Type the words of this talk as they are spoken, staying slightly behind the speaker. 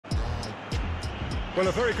Well,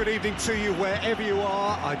 a very good evening to you wherever you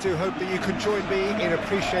are. I do hope that you can join me in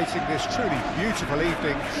appreciating this truly beautiful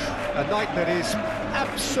evening, a night that is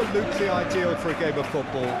absolutely ideal for a game of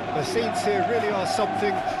football. The scenes here really are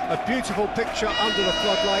something, a beautiful picture under the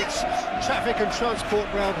floodlights. Traffic and transport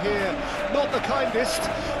round here, not the kindest,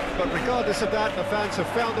 but regardless of that, the fans have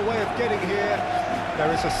found a way of getting here.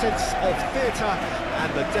 There is a sense of theatre and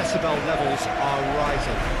the decibel levels are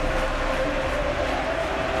rising.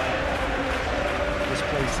 This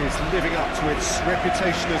place is living up to its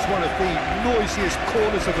reputation as one of the noisiest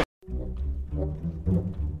corners of the...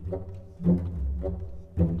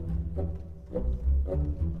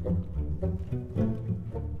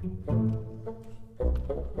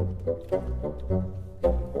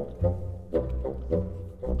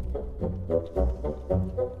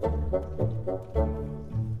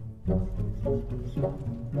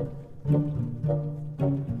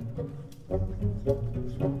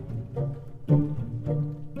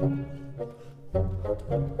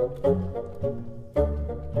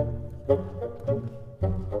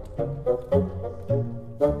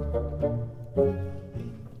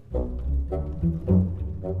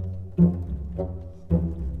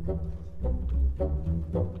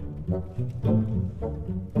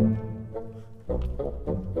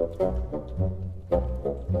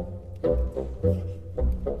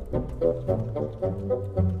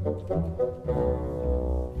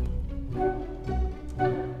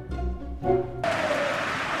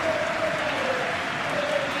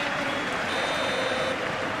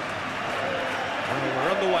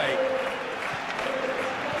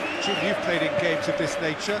 Jim, you've played in games of this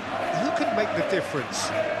nature. Who can make the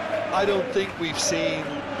difference? I don't think we've seen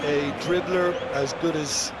a dribbler as good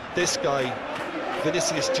as this guy,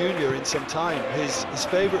 Vinicius Jr., in some time. His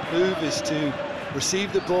favourite move is to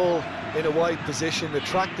receive the ball in a wide position,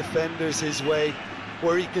 attract defenders his way,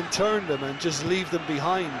 where he can turn them and just leave them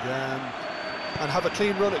behind and have a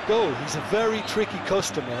clean run at goal. He's a very tricky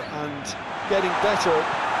customer and getting better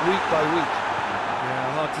week by week.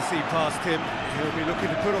 Yeah, hard to see past him. He'll be looking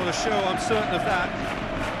to put on a show, I'm certain of that.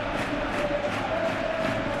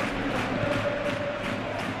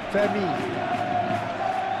 Fermi.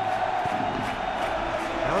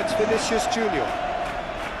 Now it's Vinicius Jr.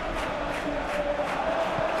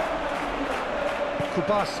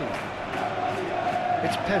 Kubasi.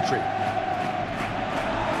 It's Pedri.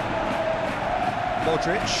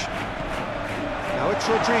 Modric. Now it's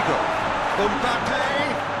Rodrigo. Mbappe.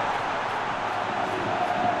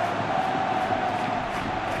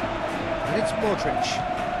 And it's Modric.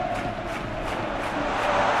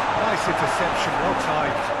 Nice interception, well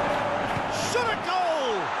timed. Shot a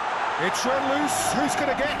goal! It's run loose, who's going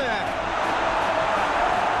to get there?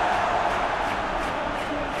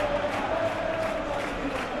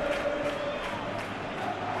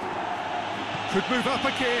 Could move up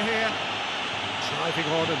a gear here. Driving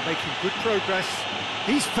on and making good progress.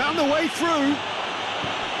 He's found a way through.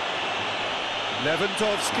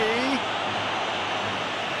 Lewandowski.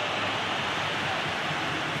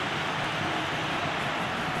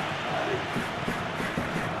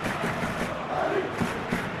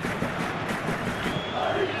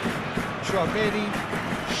 Grendi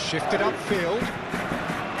shifted upfield,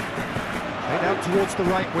 played out towards the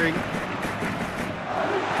right wing.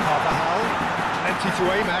 Carvajal, plenty to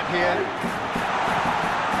aim at here.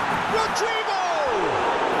 Rodrigo!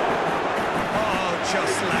 Oh,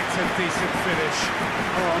 just lacked a decent finish.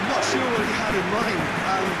 Oh, I'm not sure what he had in mind,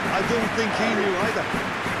 and I don't think he knew either.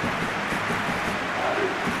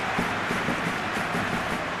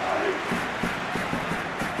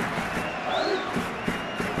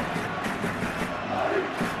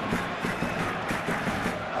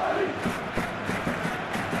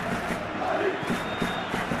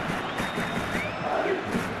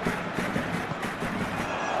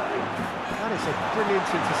 Brilliant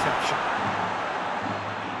interception.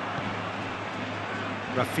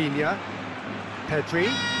 Rafinha, Pedri.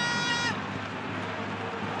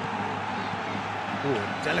 Oh,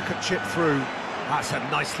 delicate chip through. That's a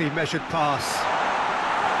nicely measured pass.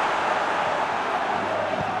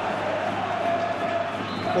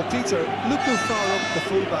 Well, Peter, look how far up the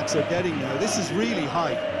fullbacks are getting now. This is really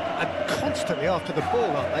high. And constantly after the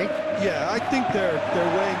ball, aren't they? Yeah, I think they're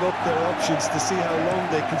weighing up their options to see how long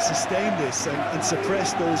they can sustain this and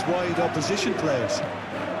suppress those wide opposition players.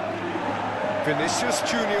 Vinicius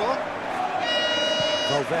Jr.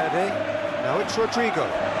 Valverde. Now it's Rodrigo.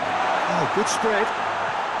 Oh, good spread.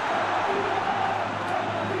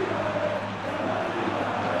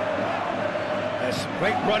 There's some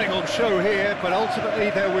great running on show here, but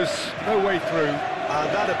ultimately there was no way through. And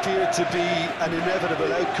that appeared to be an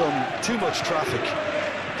inevitable outcome. Too much traffic.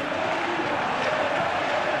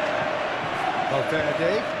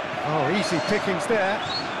 Valverde. Oh, easy pickings there.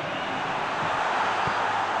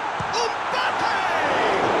 Mbappe!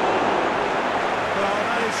 Oh,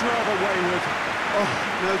 that is rather wayward. Oh,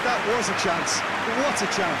 no, that was a chance. What a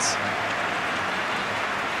chance.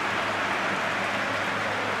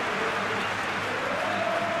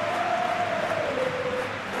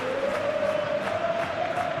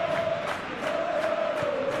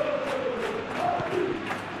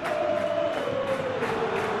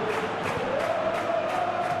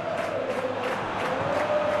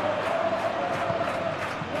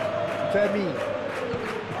 Fermi.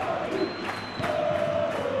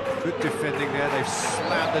 Good defending there, they've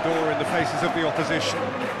slammed the door in the faces of the opposition.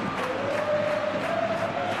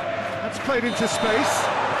 That's played into space.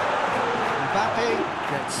 Mbappe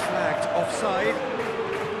gets flagged offside.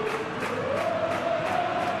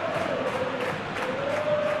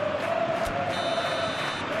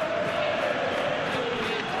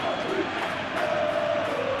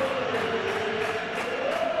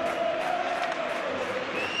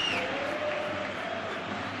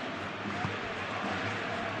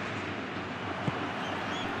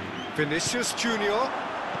 Vinicius Junior.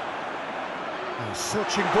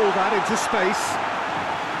 Searching ball that into space.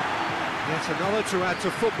 Yet another to add to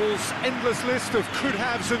football's endless list of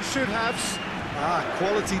could-haves and should-haves.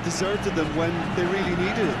 Quality deserted them when they really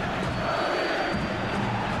needed it.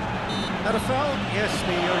 That a foul? Yes,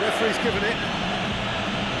 the referee's given it.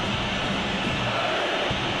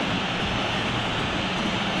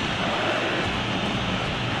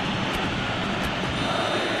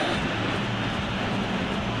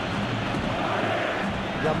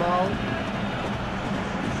 Yamal!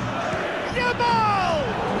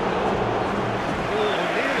 Oh,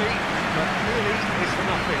 nearly, but nearly is for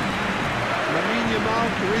nothing. Yamal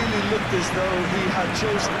really looked as though he had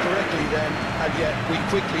chosen correctly then, and yet we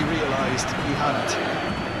quickly realised he hadn't.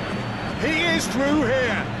 He is through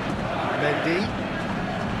here! Mendy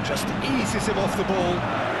just eases him off the ball.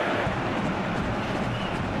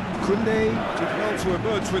 Kunde did well to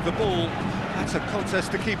emerge with the ball. That's a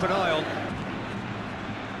contest to keep an eye on.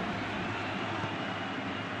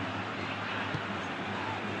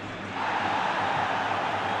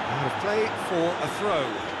 Play for a throw.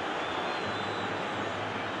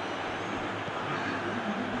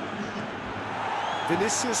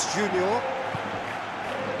 Vinicius Junior.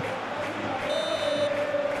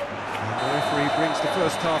 And the referee brings the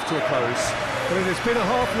first half to a close. Well, it has been a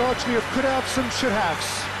half largely of could-haves and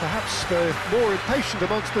should-haves. Perhaps the more impatient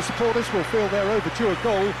amongst the supporters will feel they're overdue a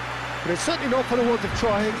goal, but it's certainly not for the want of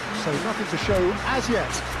trying, so nothing to show as yet.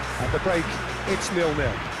 At the break, it's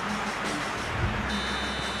 0-0.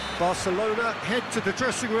 Barcelona head to the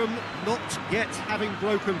dressing room, not yet having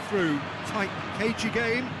broken through. Tight, cagey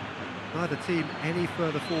game. Neither team any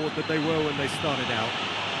further forward than they were when they started out.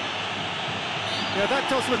 Yeah, that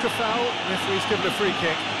does look a foul. Referee's given a free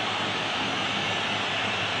kick.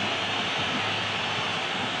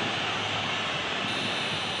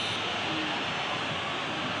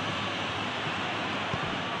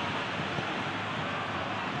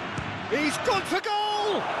 He's gone for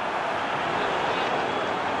goal!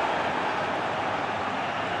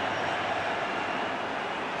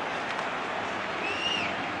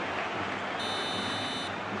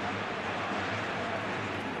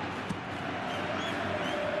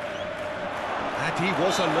 And he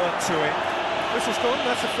was alert to it. Whistle's gone,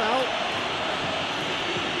 that's a foul.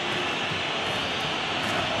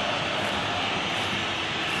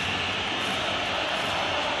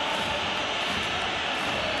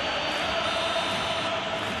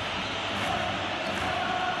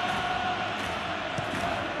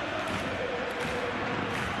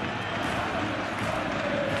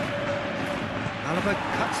 Alaba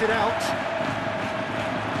cuts it out.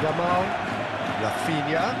 Yamal,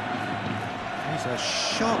 Rafinha. He's a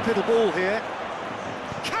sharp little ball here.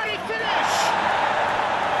 Can he finish?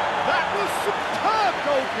 That was superb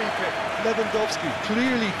goalkeeping. Lewandowski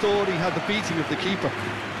clearly thought he had the beating of the keeper.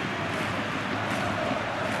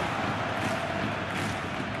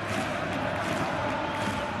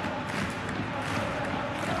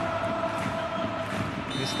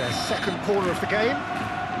 It's their second corner of the game.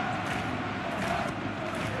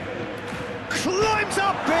 Climbs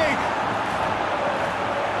up big!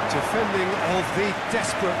 Defending of the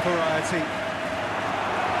desperate variety.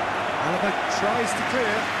 Alaba tries to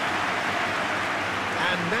clear.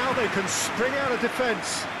 And now they can spring out of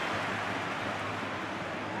defence.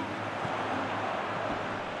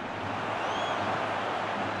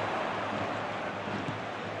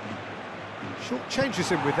 Short changes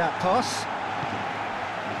him with that pass.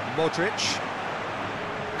 Modric.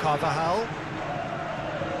 Carvajal.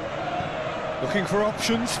 Looking for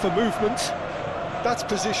options for movement. That's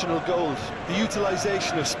positional gold, the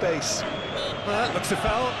utilisation of space. Well, that looks a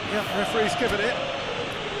foul. Yeah, referee's given it.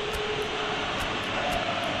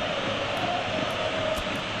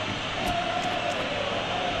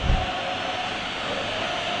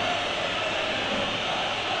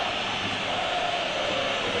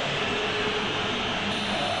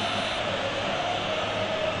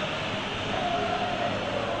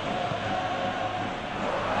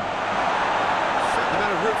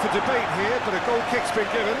 Room for debate here, but a goal kick's been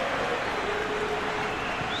given.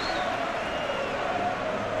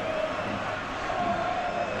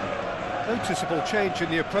 Noticeable change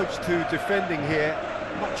in the approach to defending here,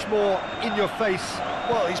 much more in your face.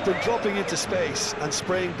 Well, he's been dropping into space and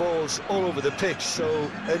spraying balls all over the pitch,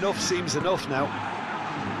 so enough seems enough now.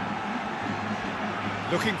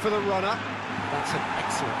 Looking for the runner. That's an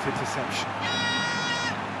excellent interception.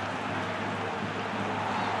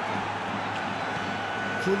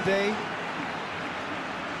 Kunde.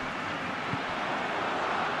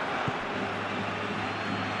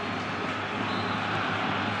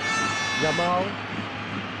 Yamal.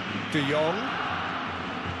 De Jong.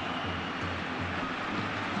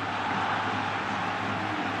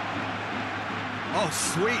 Oh,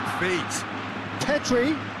 sweet feet.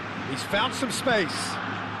 Pedri. He's found some space.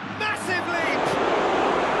 Massive leap!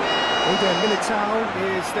 Eder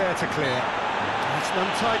Militao is there to clear. It's an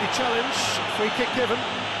untidy challenge, free kick given.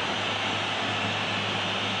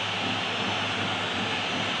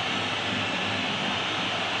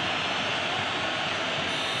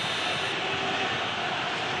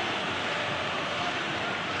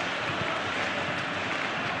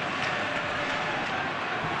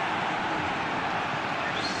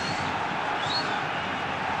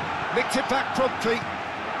 Nicked it back promptly.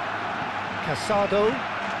 Casado,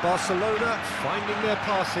 Barcelona finding their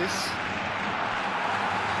passes.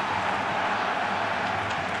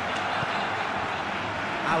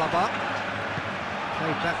 Alaba,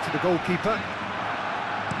 played back to the goalkeeper.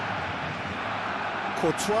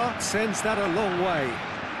 Courtois sends that a long way.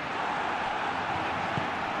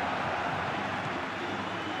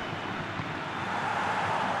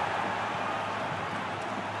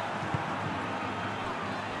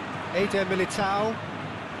 Eder Militao.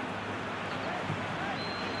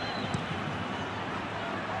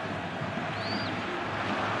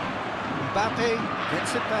 Mbappe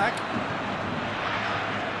gets it back.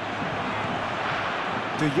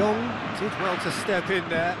 De Jong did well to step in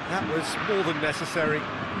there, that was more than necessary.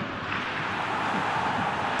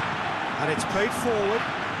 And it's played forward.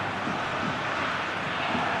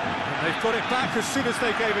 And they've got it back as soon as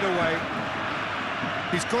they gave it away.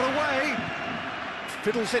 He's got away,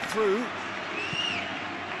 fiddles it through.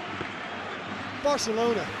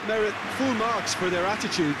 Barcelona merit full marks for their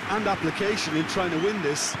attitude and application in trying to win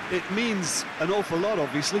this. It means an awful lot,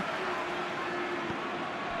 obviously.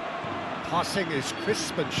 Passing is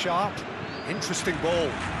crisp and sharp. Interesting ball.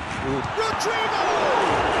 Rodrigo!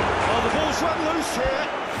 Oh, the ball's run loose here.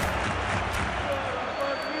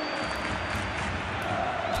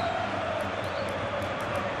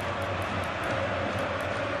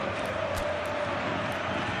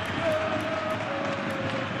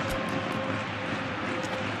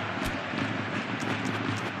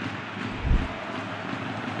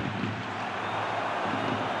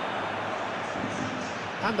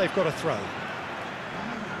 And they've got a throw.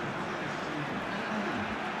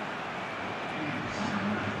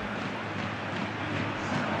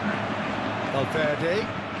 Valverde.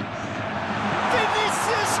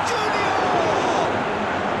 Vinicius Junior!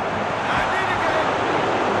 And in again.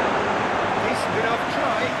 Decent enough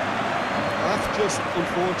try. That's just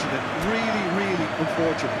unfortunate. Really, really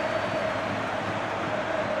unfortunate.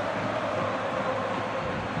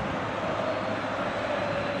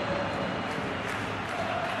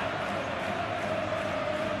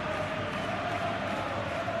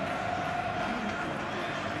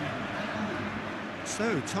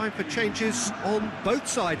 So, time for changes on both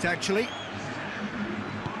sides, actually.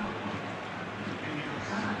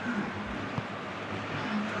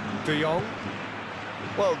 De Jong.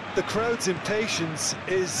 Well, the crowd's impatience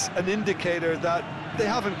is an indicator that they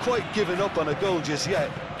haven't quite given up on a goal just yet.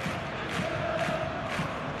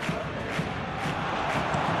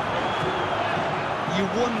 You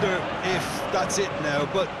wonder if that's it now,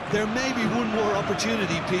 but there may be one more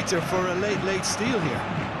opportunity, Peter, for a late steal here.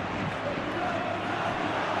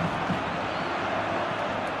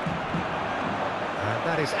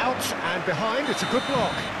 That is out and behind, it's a good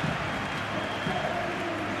block.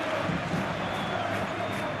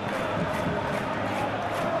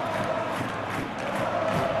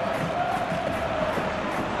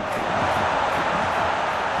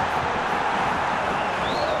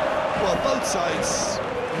 Well, both sides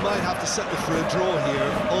might have to settle for a draw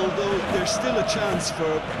here, although there's still a chance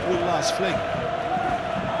for one last fling.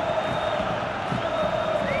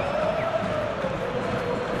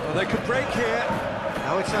 Well, they could break here.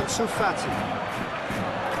 Now it's Ansu Fati.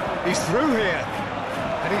 He's through here,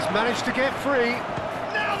 and he's managed to get free.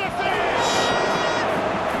 Now the finish!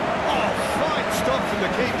 Oh, fine stop from the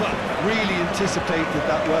keeper. Really anticipated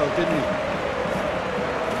that well, didn't he?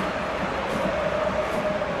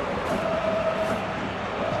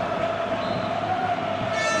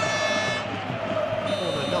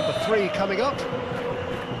 Corner number 3 coming up.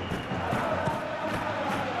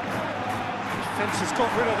 Defence has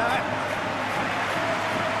got rid of that.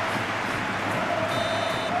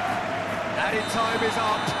 Added time is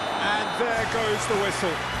up, and there goes the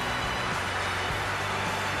whistle.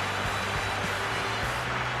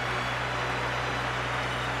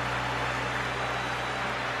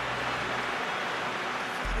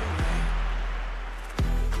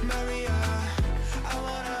 Maria